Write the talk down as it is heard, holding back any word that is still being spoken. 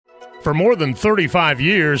For more than 35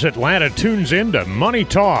 years, Atlanta tunes into Money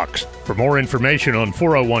Talks. For more information on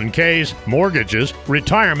 401ks, mortgages,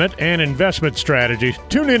 retirement, and investment strategies,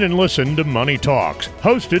 tune in and listen to Money Talks,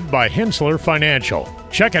 hosted by Hensler Financial.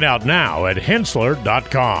 Check it out now at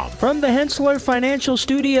hensler.com. From the Hensler Financial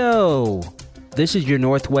Studio, this is your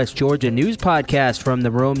Northwest Georgia news podcast from the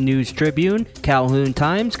Rome News Tribune, Calhoun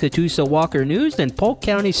Times, Catoosa Walker News, and Polk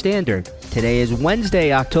County Standard. Today is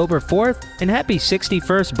Wednesday, October 4th, and happy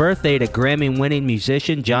 61st birthday to Grammy-winning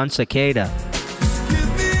musician John Cicada.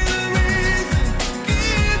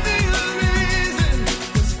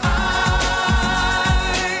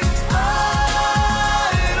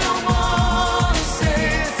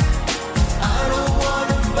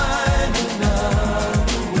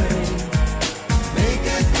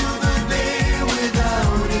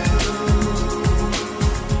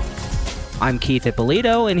 I'm Keith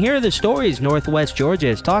Ippolito, and here are the stories Northwest Georgia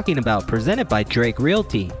is talking about, presented by Drake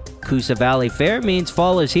Realty. Coosa Valley Fair means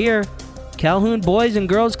fall is here. Calhoun Boys and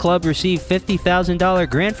Girls Club received $50,000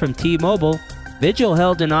 grant from T-Mobile. Vigil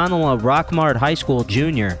held in honor of Rockmart High School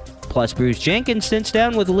Junior. Plus, Bruce Jenkins sits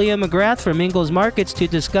down with Leah McGrath from Ingalls Markets to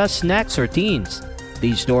discuss snacks for teens.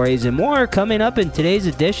 These stories and more are coming up in today's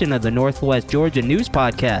edition of the Northwest Georgia News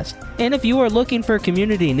Podcast. And if you are looking for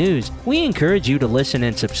community news, we encourage you to listen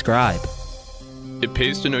and subscribe. It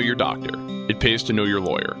pays to know your doctor. It pays to know your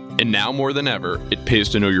lawyer. And now more than ever, it pays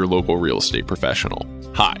to know your local real estate professional.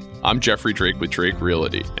 Hi, I'm Jeffrey Drake with Drake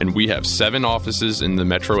Realty, and we have 7 offices in the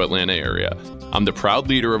metro Atlanta area. I'm the proud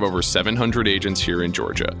leader of over 700 agents here in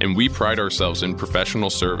Georgia, and we pride ourselves in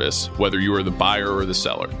professional service, whether you are the buyer or the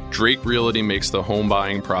seller. Drake Realty makes the home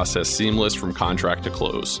buying process seamless from contract to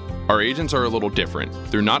close. Our agents are a little different.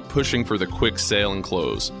 They're not pushing for the quick sale and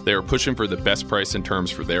close. They are pushing for the best price and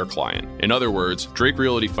terms for their client. In other words, Drake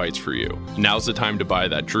Realty fights for you. Now's the time to buy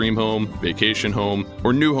that dream home, vacation home,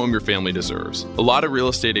 or new home your family deserves. A lot of real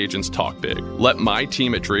estate agents talk big. Let my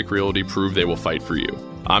team at Drake Realty prove they will fight for you.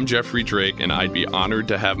 I'm Jeffrey Drake, and I'd be honored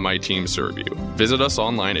to have my team serve you. Visit us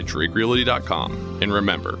online at drakerealty.com. And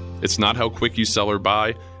remember, it's not how quick you sell or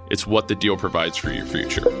buy, it's what the deal provides for your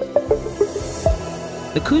future.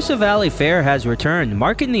 The Coosa Valley Fair has returned,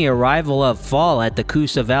 marking the arrival of fall at the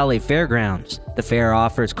Coosa Valley Fairgrounds. The fair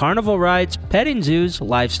offers carnival rides, petting zoos,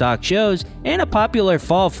 livestock shows, and a popular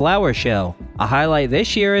fall flower show. A highlight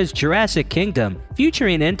this year is Jurassic Kingdom,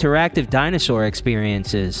 featuring interactive dinosaur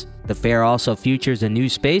experiences. The fair also features a new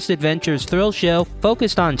Space Adventures thrill show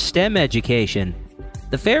focused on STEM education.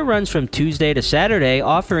 The fair runs from Tuesday to Saturday,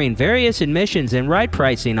 offering various admissions and ride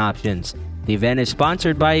pricing options. The event is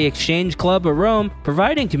sponsored by the Exchange Club of Rome,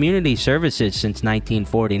 providing community services since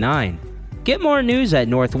 1949. Get more news at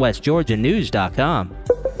northwestgeorgianews.com.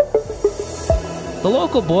 The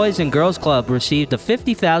local Boys and Girls Club received a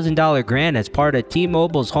 $50,000 grant as part of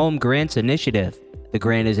T-Mobile's Home Grants Initiative. The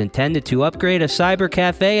grant is intended to upgrade a cyber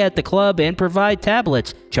cafe at the club and provide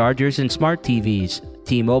tablets, chargers, and smart TVs.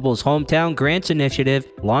 T-Mobile's Hometown Grants Initiative,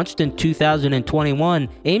 launched in 2021,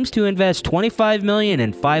 aims to invest $25 million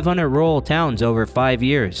in 500 rural towns over 5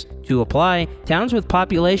 years. To apply, towns with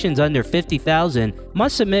populations under 50,000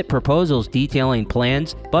 must submit proposals detailing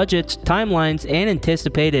plans, budgets, timelines, and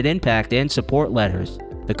anticipated impact and support letters.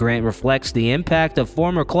 The grant reflects the impact of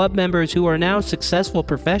former club members who are now successful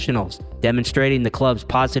professionals, demonstrating the club's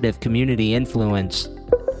positive community influence.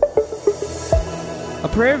 A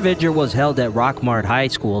prayer vigil was held at Rockmart High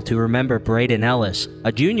School to remember Braden Ellis,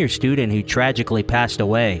 a junior student who tragically passed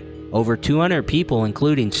away. Over 200 people,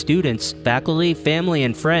 including students, faculty, family,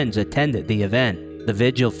 and friends, attended the event. The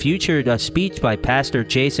vigil featured a speech by Pastor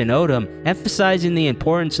Jason Odom, emphasizing the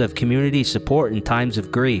importance of community support in times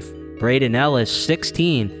of grief. Braden Ellis,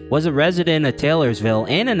 16, was a resident of Taylorsville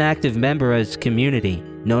and an active member of his community,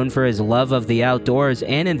 known for his love of the outdoors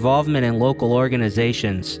and involvement in local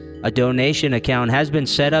organizations. A donation account has been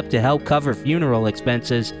set up to help cover funeral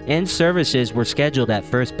expenses, and services were scheduled at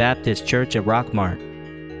First Baptist Church of Rockmart.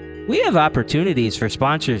 We have opportunities for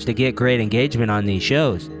sponsors to get great engagement on these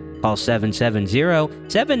shows. Call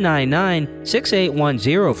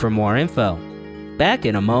 770-799-6810 for more info. Back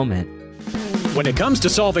in a moment. When it comes to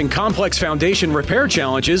solving complex foundation repair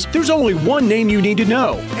challenges, there's only one name you need to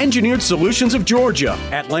know: Engineered Solutions of Georgia,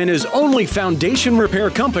 Atlanta's only foundation repair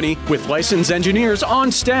company with licensed engineers on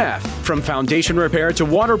staff. From foundation repair to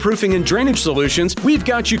waterproofing and drainage solutions, we've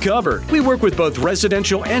got you covered. We work with both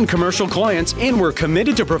residential and commercial clients, and we're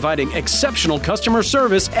committed to providing exceptional customer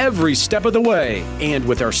service every step of the way. And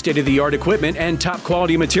with our state-of-the-art equipment and top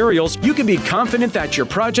quality materials, you can be confident that your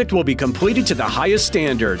project will be completed to the highest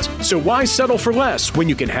standards. So why settle for less when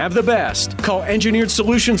you can have the best. Call Engineered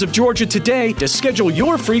Solutions of Georgia today to schedule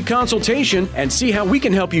your free consultation and see how we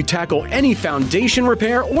can help you tackle any foundation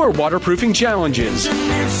repair or waterproofing challenges.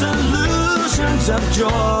 Engineered Solutions of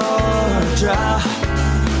Georgia.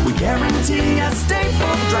 We guarantee a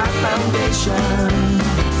stable, dry foundation.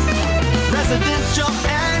 Residential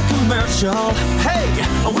and commercial. Hey,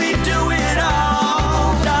 we do it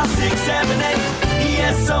all. Dial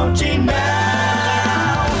 678-ESOG now.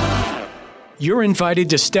 You're invited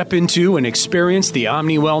to step into and experience the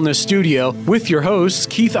Omni Wellness Studio with your hosts,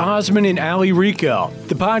 Keith Osmond and Ali Rico.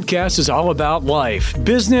 The podcast is all about life,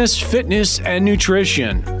 business, fitness, and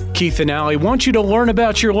nutrition. Keith and Ali want you to learn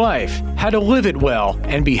about your life, how to live it well,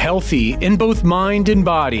 and be healthy in both mind and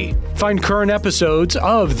body. Find current episodes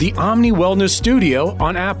of the Omni Wellness Studio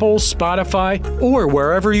on Apple, Spotify, or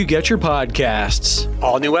wherever you get your podcasts.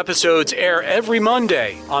 All new episodes air every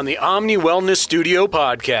Monday on the Omni Wellness Studio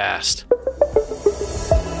podcast.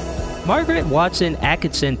 Margaret Watson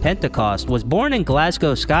Atkinson Pentecost was born in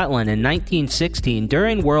Glasgow, Scotland in 1916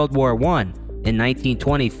 during World War I. In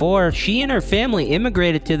 1924, she and her family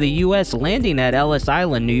immigrated to the U.S., landing at Ellis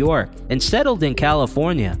Island, New York, and settled in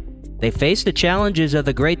California. They faced the challenges of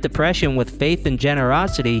the Great Depression with faith and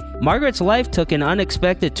generosity. Margaret's life took an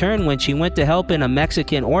unexpected turn when she went to help in a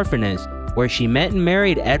Mexican orphanage, where she met and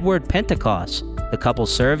married Edward Pentecost. The couple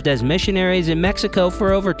served as missionaries in Mexico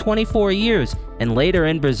for over 24 years and later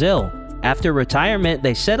in Brazil. After retirement,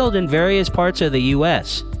 they settled in various parts of the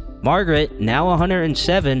U.S. Margaret, now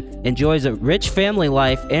 107, enjoys a rich family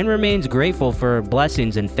life and remains grateful for her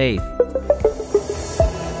blessings and faith.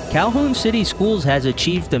 Calhoun City Schools has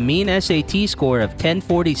achieved a mean SAT score of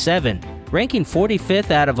 1047, ranking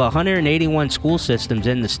 45th out of 181 school systems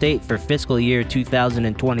in the state for fiscal year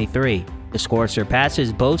 2023. The score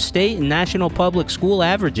surpasses both state and national public school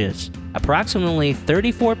averages. Approximately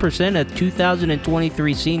 34% of the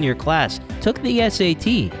 2023 senior class took the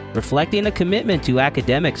SAT, reflecting a commitment to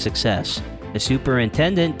academic success. The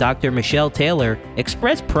superintendent, Dr. Michelle Taylor,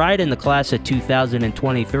 expressed pride in the class of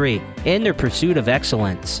 2023 and their pursuit of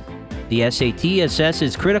excellence. The SAT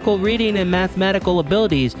assesses critical reading and mathematical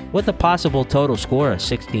abilities with a possible total score of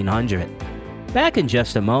 1600. Back in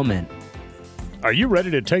just a moment. Are you ready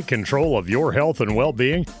to take control of your health and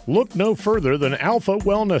well-being? Look no further than Alpha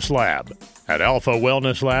Wellness Lab. At Alpha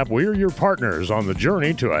Wellness Lab, we're your partners on the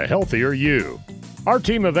journey to a healthier you. Our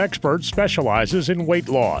team of experts specializes in weight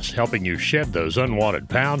loss, helping you shed those unwanted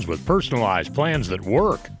pounds with personalized plans that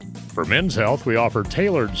work. For men's health, we offer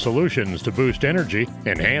tailored solutions to boost energy,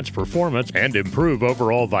 enhance performance, and improve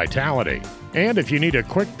overall vitality. And if you need a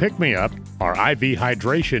quick pick-me-up, our IV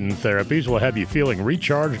hydration therapies will have you feeling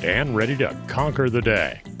recharged and ready to conquer the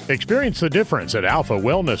day. Experience the difference at Alpha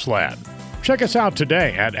Wellness Lab. Check us out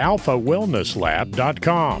today at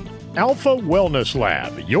alphawellnesslab.com. Alpha Wellness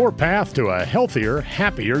Lab, your path to a healthier,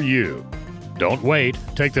 happier you. Don't wait.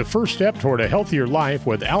 Take the first step toward a healthier life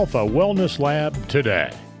with Alpha Wellness Lab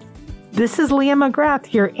today. This is Leah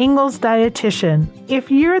McGrath, your Ingalls dietitian.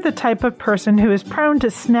 If you're the type of person who is prone to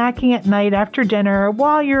snacking at night after dinner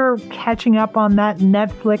while you're catching up on that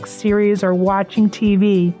Netflix series or watching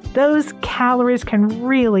TV, those calories can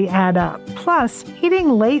really add up. Plus, eating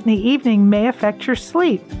late in the evening may affect your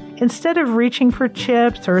sleep. Instead of reaching for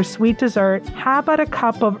chips or a sweet dessert, how about a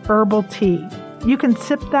cup of herbal tea? You can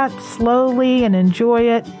sip that slowly and enjoy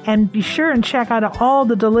it, and be sure and check out all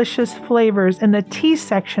the delicious flavors in the tea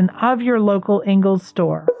section of your local Ingalls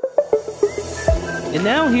store. And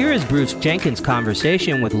now here is Bruce Jenkins'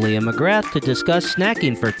 conversation with Leah McGrath to discuss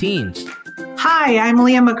snacking for teens. Hi, I'm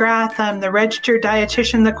Leah McGrath. I'm the registered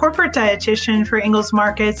dietitian, the corporate dietitian for Ingalls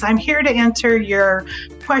Markets. I'm here to answer your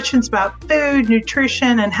questions about food,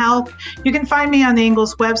 nutrition, and health. You can find me on the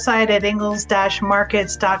Ingalls website at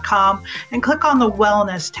ingalls-markets.com and click on the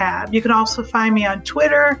Wellness tab. You can also find me on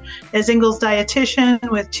Twitter as Ingalls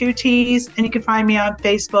Dietitian with 2 T's, and you can find me on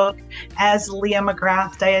Facebook as Leah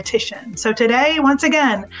McGrath Dietitian. So today, once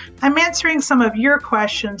again, I'm answering some of your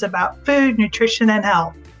questions about food, nutrition, and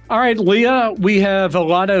health. All right, Leah, we have a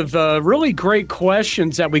lot of really great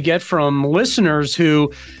questions that we get from listeners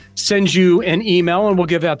who send you an email, and we'll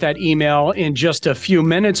give out that email in just a few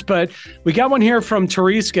minutes. But we got one here from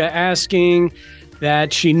Teresa asking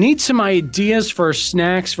that she needs some ideas for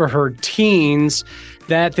snacks for her teens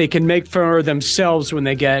that they can make for themselves when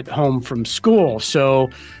they get home from school. So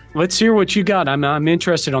let's hear what you got. I'm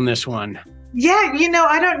interested on this one. Yeah,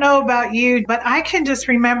 I don't know about you, but I can just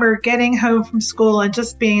remember getting home from school and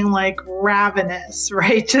just being like ravenous,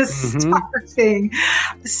 right? Just starving.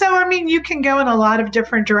 So, I mean, you can go in a lot of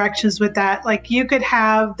different directions with that. Like you could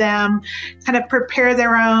have them kind of prepare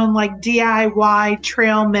their own like DIY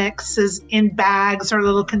trail mixes in bags or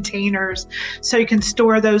little containers. So you can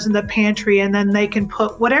store those in the pantry and then they can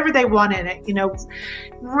put whatever they want in it,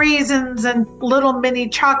 raisins and little mini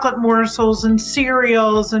chocolate morsels and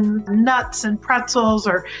cereals and nuts and pretzels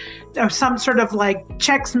or some sort of like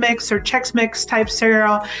Chex Mix type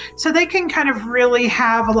cereal. So they can kind of really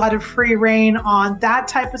have a lot of free reign on that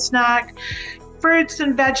type of snack. Fruits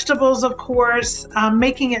and vegetables, of course,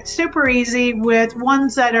 making it super easy with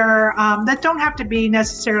ones that are that don't have to be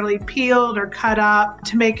necessarily peeled or cut up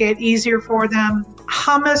to make it easier for them.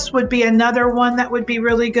 Hummus would be another one that would be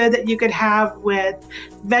really good that you could have with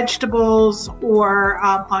vegetables or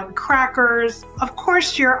on crackers. Of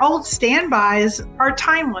course, your old standbys are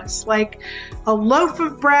timeless, like a loaf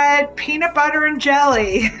of bread, peanut butter and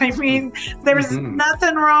jelly. I mean, there's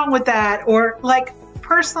nothing wrong with that. Or like,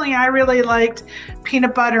 personally, I really liked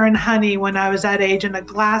peanut butter and honey when I was that age and a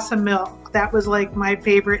glass of milk. That was like my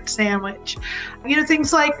favorite sandwich.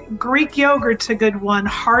 Things like Greek yogurt's a good one.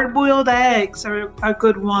 Hard-boiled eggs are a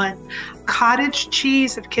good one. Cottage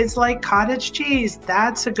cheese, if kids like cottage cheese,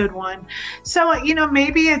 that's a good one. So,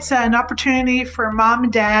 maybe it's an opportunity for mom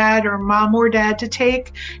and dad or mom or dad to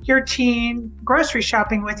take your teen grocery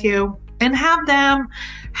shopping with you and have them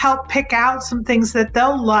help pick out some things that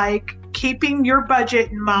they'll like, keeping your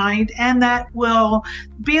budget in mind, and that will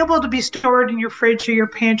be able to be stored in your fridge or your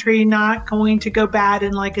pantry, not going to go bad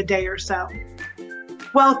in like a day or so.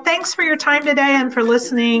 Well, thanks for your time today and for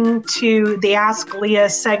listening to the Ask Leah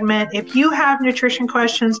segment. If you have nutrition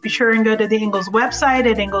questions, be sure and go to the Ingles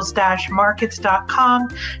website at ingles-markets.com.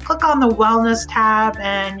 Click on the Wellness tab,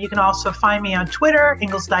 and you can also find me on Twitter,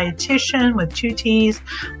 Ingles Dietitian with 2 T's,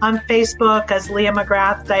 on Facebook as Leah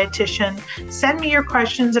McGrath Dietitian. Send me your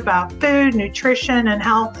questions about food, nutrition, and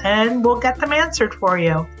health, and we'll get them answered for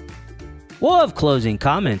you. We'll have closing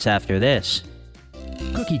comments after this.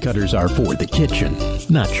 Cookie cutters are for the kitchen,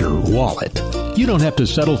 not your wallet. You don't have to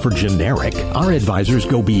settle for generic. Our advisors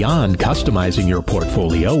go beyond customizing your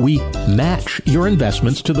portfolio. We match your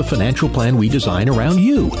investments to the financial plan we design around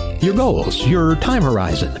you, your goals, your time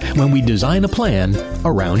horizon, when we design a plan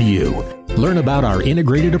around you. Learn about our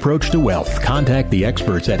integrated approach to wealth. Contact the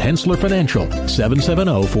experts at Hensler Financial,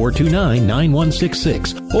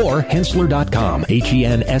 770-429-9166, or Hensler.com,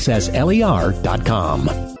 HENSSLER.com.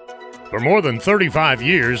 For more than 35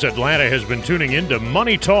 years, Atlanta has been tuning into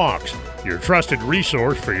Money Talks, your trusted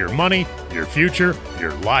resource for your money, your future,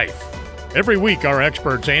 your life. Every week, our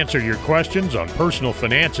experts answer your questions on personal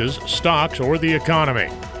finances, stocks, or the economy.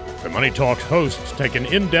 The Money Talks hosts take an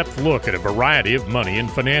in-depth look at a variety of money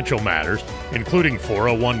and financial matters, including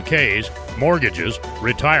 401ks, mortgages,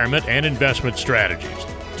 retirement, and investment strategies.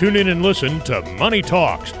 Tune in and listen to Money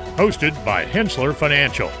Talks, hosted by Hensler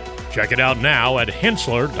Financial. Check it out now at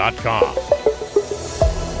Hensler.com.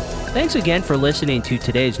 Thanks again for listening to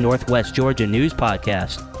today's Northwest Georgia News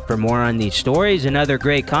Podcast. For more on these stories and other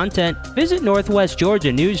great content, visit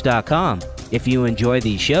northwestgeorgianews.com. If you enjoy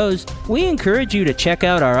these shows, we encourage you to check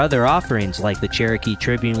out our other offerings like the Cherokee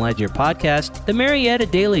Tribune-Ledger podcast, the Marietta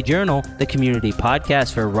Daily Journal, the community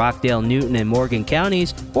podcast for Rockdale, Newton, and Morgan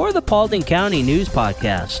counties, or the Paulding County News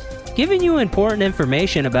Podcast. Giving you important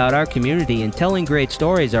information about our community and telling great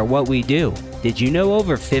stories are what we do. Did you know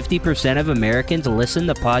over 50% of Americans listen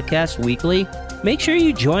to podcasts weekly? Make sure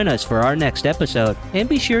you join us for our next episode, and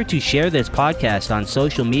be sure to share this podcast on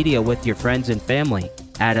social media with your friends and family.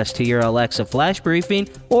 Add us to your Alexa Flash Briefing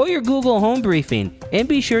or your Google Home Briefing, and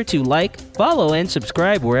be sure to like, follow, and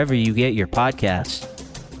subscribe wherever you get your podcasts.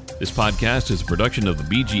 This podcast is a production of the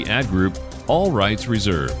BG Ad Group, all rights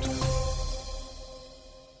reserved.